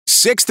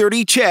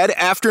6:30 CHED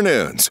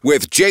Afternoons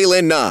with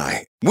Jaylen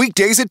Nye.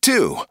 Weekdays at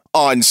 2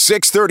 on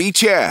 6:30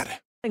 CHED.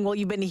 Well,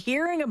 you've been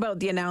hearing about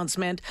the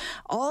announcement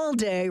all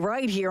day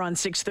right here on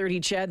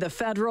 6:30 CHED. The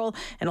federal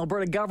and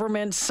Alberta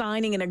government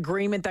signing an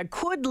agreement that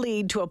could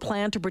lead to a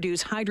plant to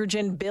produce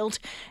hydrogen built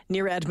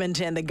near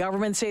Edmonton. The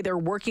government say they're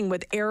working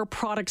with Air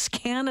Products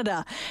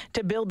Canada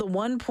to build the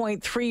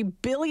 $1.3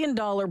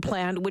 billion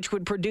plant, which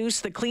would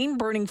produce the clean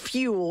burning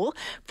fuel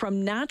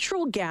from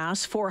natural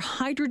gas for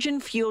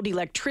hydrogen-fueled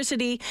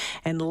electricity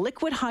and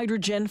liquid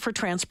hydrogen for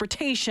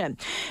transportation.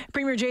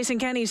 Premier Jason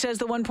Kenney says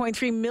the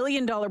 $1.3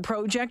 million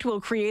project will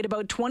create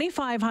about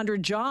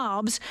 2,500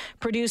 jobs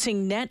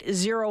producing net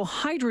zero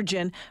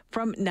hydrogen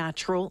from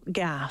natural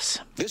gas.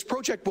 This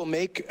project will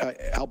make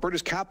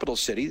Alberta's capital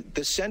city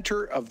the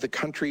center of the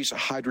country's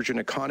hydrogen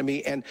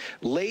economy and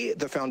lay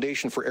the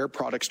foundation for Air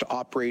Products to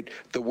operate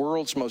the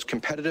world's most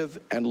competitive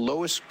and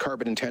lowest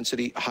carbon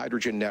intensity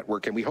hydrogen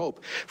network. And we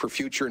hope for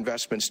future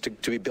investments to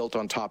be built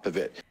on top of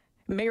it.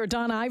 Mayor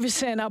Don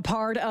Iveson, a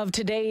part of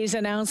today's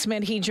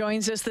announcement. He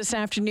joins us this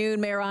afternoon.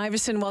 Mayor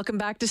Iveson, welcome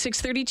back to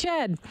 6:30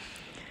 CHED.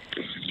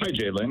 Hi,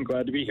 Jaylen.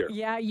 Glad to be here.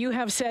 Yeah, you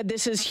have said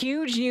this is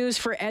huge news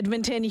for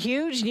Edmonton,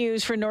 huge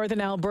news for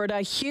Northern Alberta,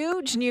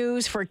 huge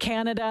news for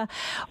Canada.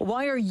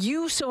 Why are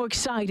you so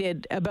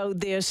excited about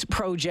this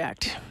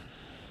project?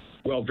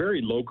 Well,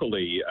 very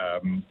locally,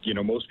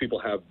 most people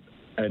have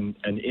an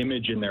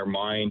image in their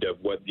mind of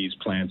what these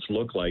plants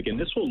look like. And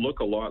this will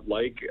look a lot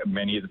like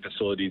many of the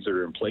facilities that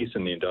are in place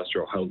in the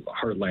industrial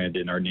heartland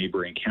in our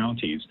neighboring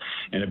counties,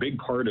 and a big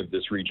part of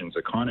this region's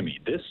economy.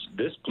 This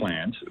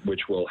plant,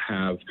 which will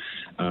have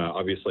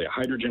obviously a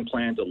hydrogen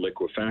plant, a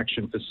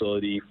liquefaction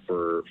facility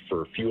for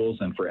fuels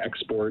and for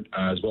export,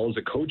 as well as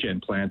a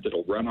cogen plant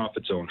that'll run off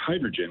its own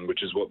hydrogen,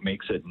 which is what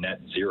makes it net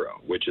zero,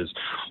 which is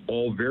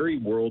all very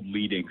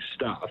world-leading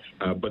stuff.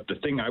 But the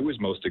thing I was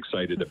most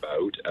excited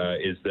about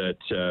is that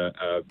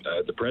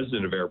the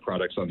president of Air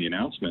Products on the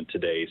announcement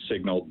today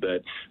signaled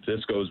that if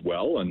this goes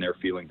well, and they're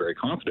feeling very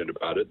confident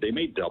about it, they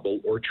may double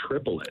or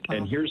triple it.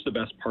 And here's the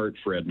best part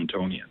for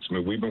Edmontonians. I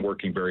mean, we've been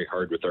working very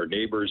hard with our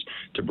neighbors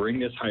to bring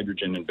this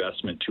hydrogen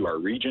investment to our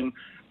region.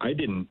 I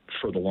didn't,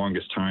 for the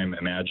longest time,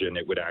 imagine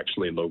it would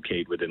actually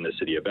locate within the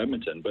city of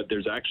Edmonton, but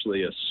there's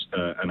actually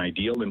an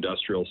ideal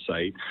industrial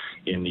site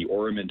in the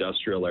Orem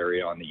industrial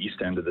area on the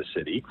east end of the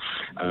city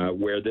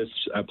where this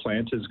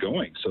plant is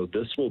going. So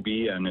this will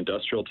be an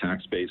industrial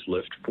tax-based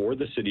lift for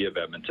the city of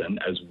Edmonton,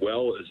 as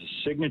well as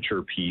a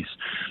signature piece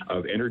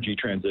of energy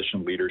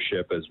transition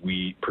leadership as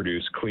we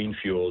produce clean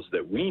fuels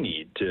that we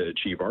need to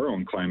achieve our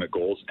own climate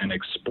goals and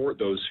export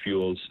those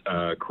fuels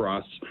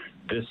across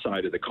this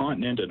side of the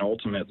continent and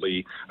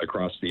ultimately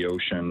across the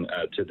ocean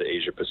to the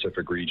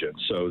Asia-Pacific region.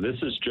 So this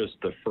is just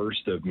the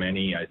first of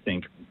many, I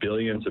think,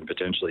 billions and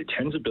potentially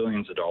tens of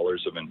billions of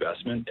dollars of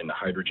investment in the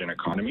hydrogen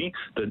economy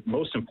that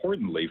most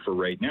importantly for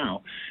right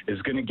now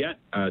is going to get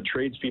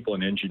tradespeople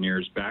and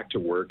engineers back to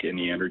work in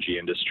the energy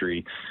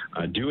industry,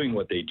 doing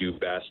what they do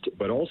best,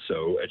 but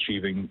also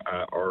achieving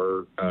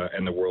our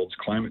and the world's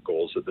climate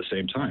goals at the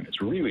same time. It's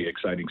really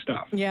exciting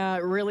stuff. Yeah,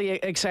 really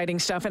exciting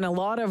stuff, and a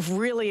lot of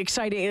really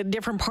exciting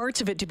different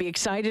parts of it to be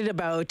excited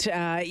about.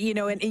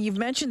 And you've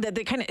mentioned that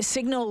the kind of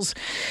signals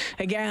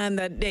again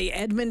that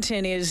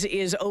Edmonton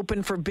is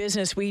open for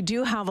business. We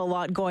do have a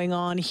lot going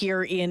on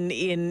here in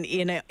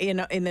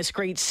this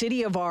great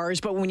city of ours,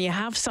 but when you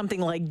have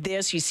something like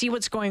this, you see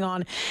what's going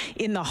on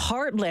in the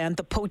heartland.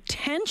 The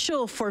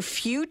potential for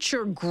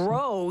future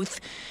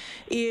growth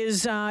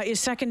is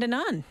second to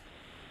none.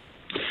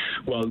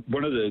 Well,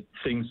 one of the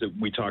things that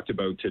we talked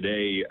about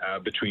today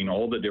between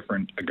all the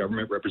different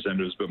government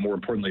representatives, but more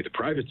importantly, the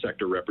private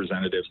sector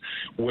representatives,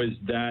 was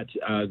that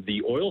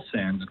the oil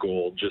sands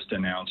goal just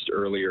announced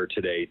earlier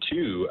today,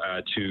 too,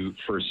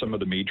 for some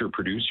of the major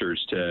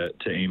producers to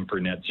aim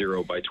for net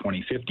zero by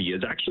 2050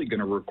 is actually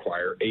going to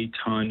require a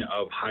ton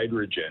of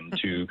hydrogen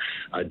to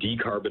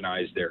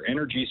decarbonize their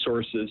energy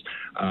sources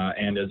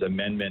and as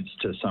amendments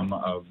to some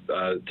of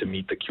to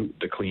meet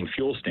the clean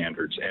fuel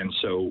standards. And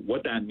so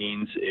what that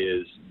means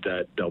is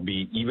that there'll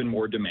be even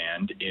more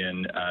demand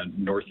in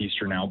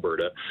northeastern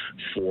Alberta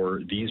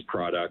for these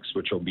products,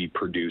 which will be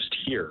produced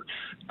here.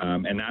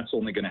 And that's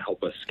only going to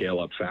help us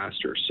scale up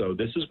faster. So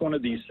this is one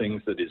of these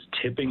things that is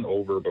tipping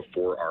over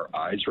before our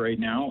eyes right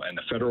now. And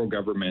the federal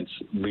government's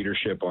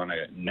leadership on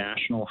a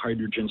national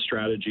hydrogen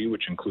strategy,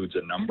 which includes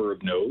a number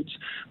of nodes,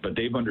 but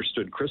they've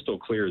understood crystal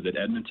clear that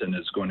Edmonton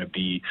is going to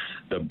be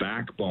the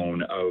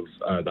backbone of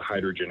the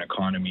hydrogen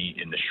economy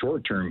in the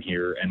short term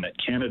here, and that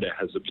Canada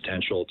has the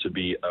potential to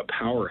be a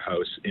powerhouse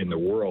in the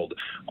world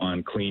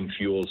on clean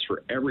fuels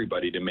for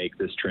everybody to make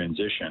this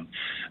transition,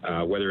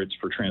 whether it's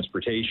for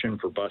transportation,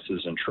 for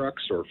buses and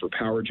trucks, or for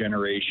power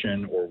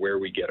generation, or where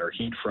we get our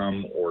heat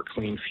from, or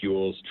clean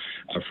fuels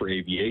for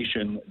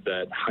aviation.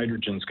 That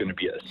hydrogen is going to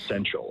be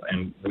essential,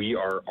 and we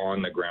are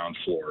on the ground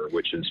floor,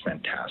 which is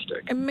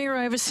fantastic. And Mayor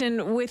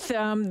Iveson, with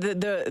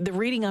the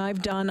reading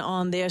I've done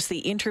on this, the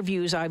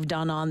interviews I've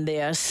done on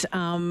this,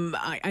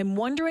 I'm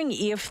wondering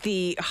if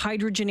the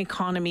hydrogen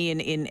economy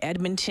in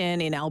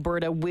Edmonton, in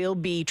Alberta, will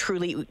be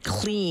truly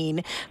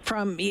clean.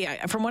 From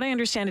what I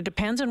understand, it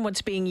depends on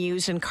what's being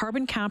used, and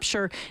carbon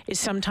capture is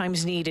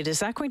sometimes needed. Is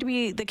that going to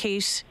be the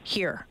case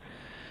here?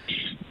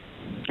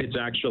 It's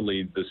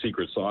actually the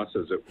secret sauce,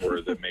 as it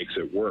were, that makes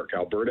it work.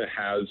 Alberta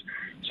has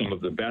some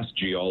of the best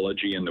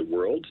geology in the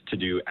world to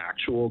do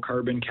actual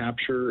carbon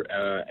capture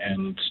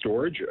and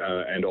storage.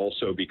 And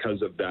also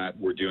because of that,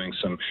 we're doing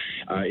some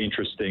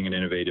interesting and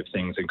innovative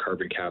things in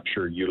carbon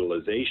capture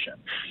utilization.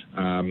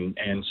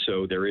 And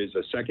so there is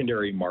a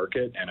secondary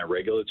market and a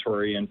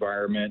regulatory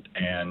environment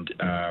and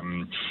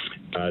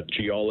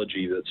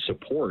geology that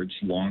supports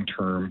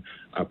long-term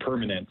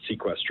permanent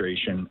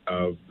sequestration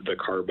of the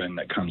carbon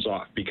that comes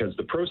off. Because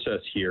the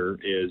process here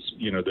is,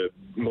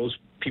 most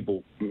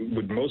people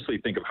would mostly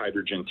think of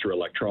hydrogen through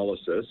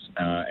electrolysis,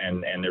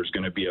 and there's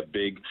going to be a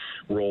big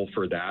role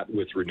for that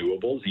with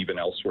renewables, even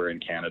elsewhere in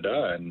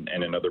Canada and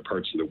in other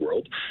parts of the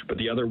world. But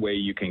the other way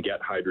you can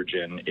get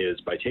hydrogen is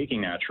by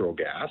taking natural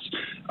gas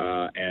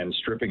and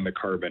stripping the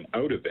carbon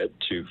out of it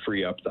to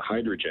free up the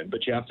hydrogen.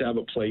 But you have to have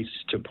a place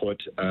to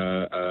put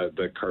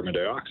the carbon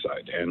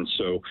dioxide. And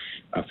so,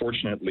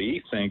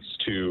 fortunately, thanks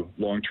to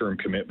long-term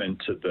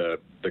commitment to the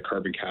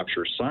carbon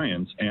capture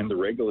science and the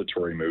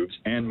regulatory moves,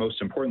 and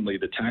most importantly,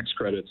 the tax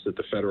credits that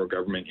the federal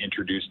government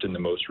introduced in the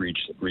most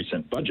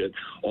recent budget,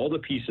 all the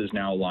pieces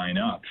now line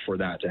up for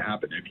that to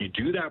happen. If you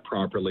do that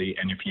properly,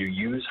 and if you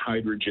use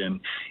hydrogen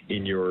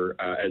in your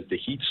as the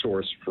heat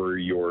source for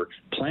your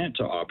plant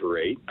to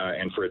operate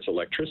and for its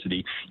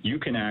electricity, you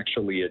can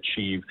actually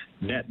achieve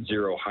net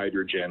zero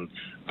hydrogen,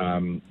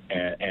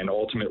 and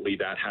ultimately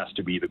that has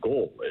to be the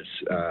goal.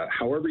 Is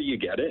however you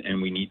get it,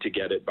 and we need to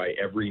get it by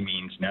every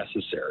means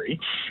necessary.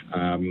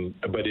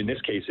 But in this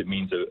case, it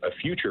means a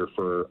future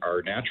for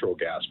our natural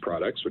gas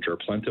products, which are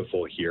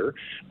plentiful here,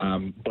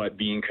 but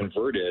being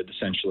converted,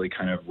 essentially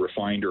kind of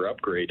refined or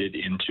upgraded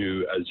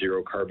into a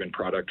zero carbon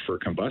product for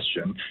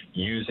combustion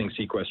using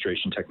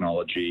sequestration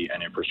technology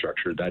and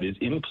infrastructure that is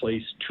in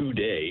place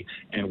today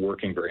and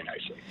working very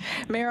nicely.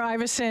 Mayor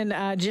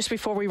Iveson, just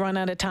before we run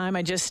out of time,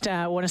 I just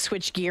want to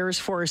switch gears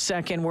for a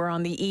second. We're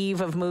on the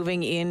eve of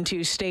moving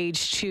into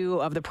stage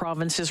 2 of the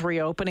province's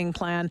reopening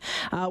plan.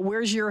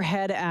 Where's your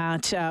head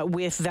at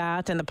with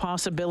that and the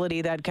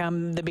possibility that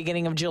come the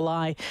beginning of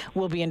July,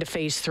 we'll be into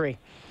phase 3?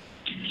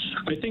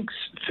 I think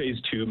phase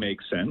 2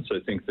 makes sense. I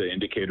think the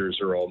indicators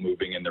are all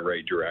moving in the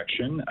right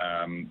direction.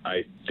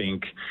 I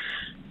think,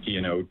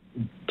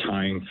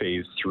 tying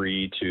phase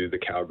 3 to the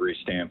Calgary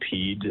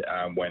Stampede,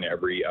 when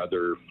every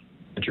other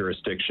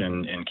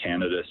jurisdiction in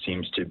Canada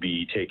seems to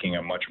be taking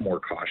a much more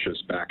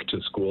cautious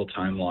back-to-school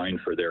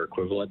timeline for their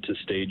equivalent to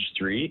stage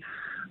 3,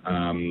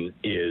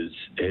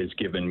 has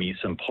given me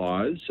some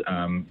pause,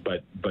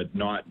 but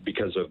not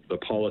because of the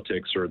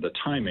politics or the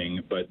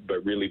timing, but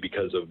really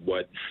because of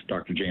what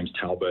Dr. James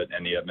Talbot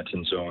and the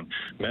Edmonton Zone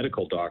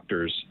medical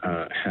doctors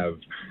have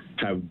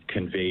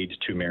conveyed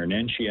to Mayor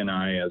Nenshi and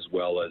I, as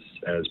well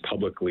as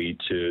publicly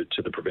to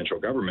the provincial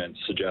government,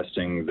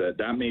 suggesting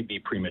that may be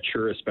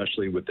premature,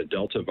 especially with the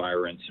Delta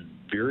virus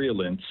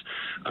virulence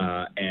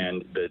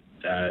and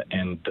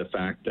the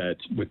fact that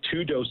with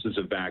 2 doses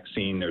of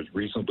vaccine, there's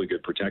reasonably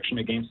good protection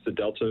against the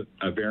Delta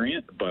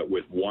variant, but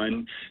with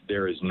 1,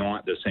 there is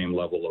not the same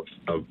level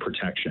of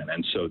protection.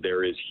 And so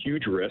there is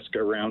huge risk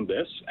around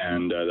this,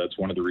 and that's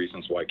one of the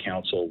reasons why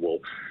Council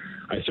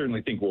I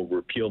certainly think we'll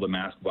repeal the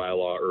mask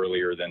bylaw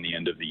earlier than the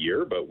end of the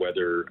year, but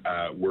whether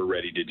we're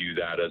ready to do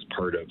that as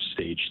part of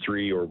stage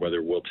 3 or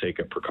whether we'll take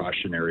a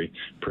precautionary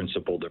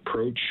principled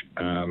approach,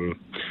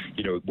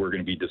 we're going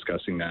to be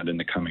discussing that in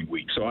the coming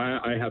weeks. So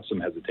I have some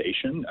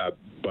hesitation,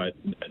 but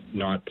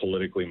not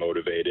politically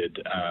motivated,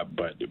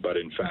 but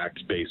in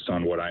fact, based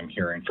on what I'm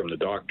hearing from the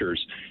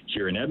doctors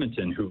here in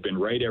Edmonton, who've been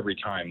right every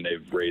time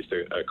they've raised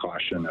a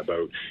caution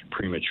about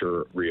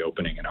premature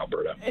reopening in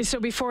Alberta. So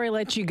before I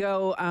let you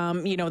go,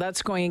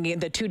 that's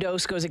the 2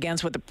 dose goes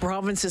against what the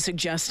province is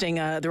suggesting,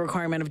 the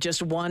requirement of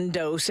just 1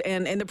 dose.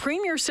 And the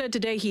Premier said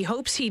today he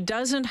hopes he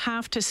doesn't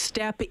have to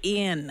step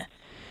in.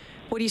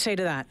 What do you say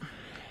to that?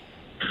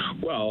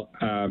 Well,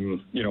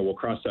 we'll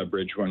cross that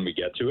bridge when we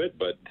get to it,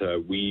 but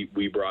we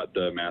brought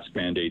the mask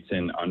mandates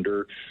in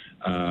under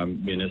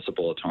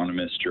municipal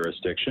autonomous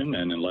jurisdiction,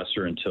 and unless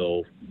or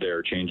until there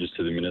are changes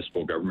to the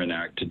Municipal Government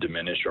Act to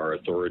diminish our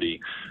authority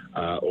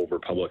over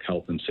public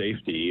health and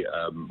safety,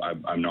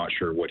 I'm not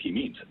sure what he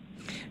means.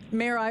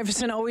 Mayor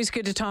Iveson, always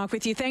good to talk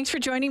with you. Thanks for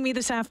joining me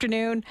this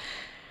afternoon.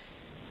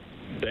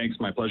 Thanks,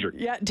 my pleasure.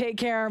 Yeah, take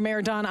care,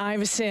 Mayor Don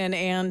Iveson,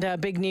 and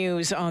big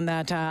news on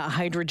that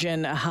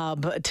hydrogen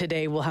hub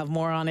today. We'll have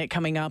more on it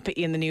coming up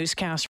in the newscast.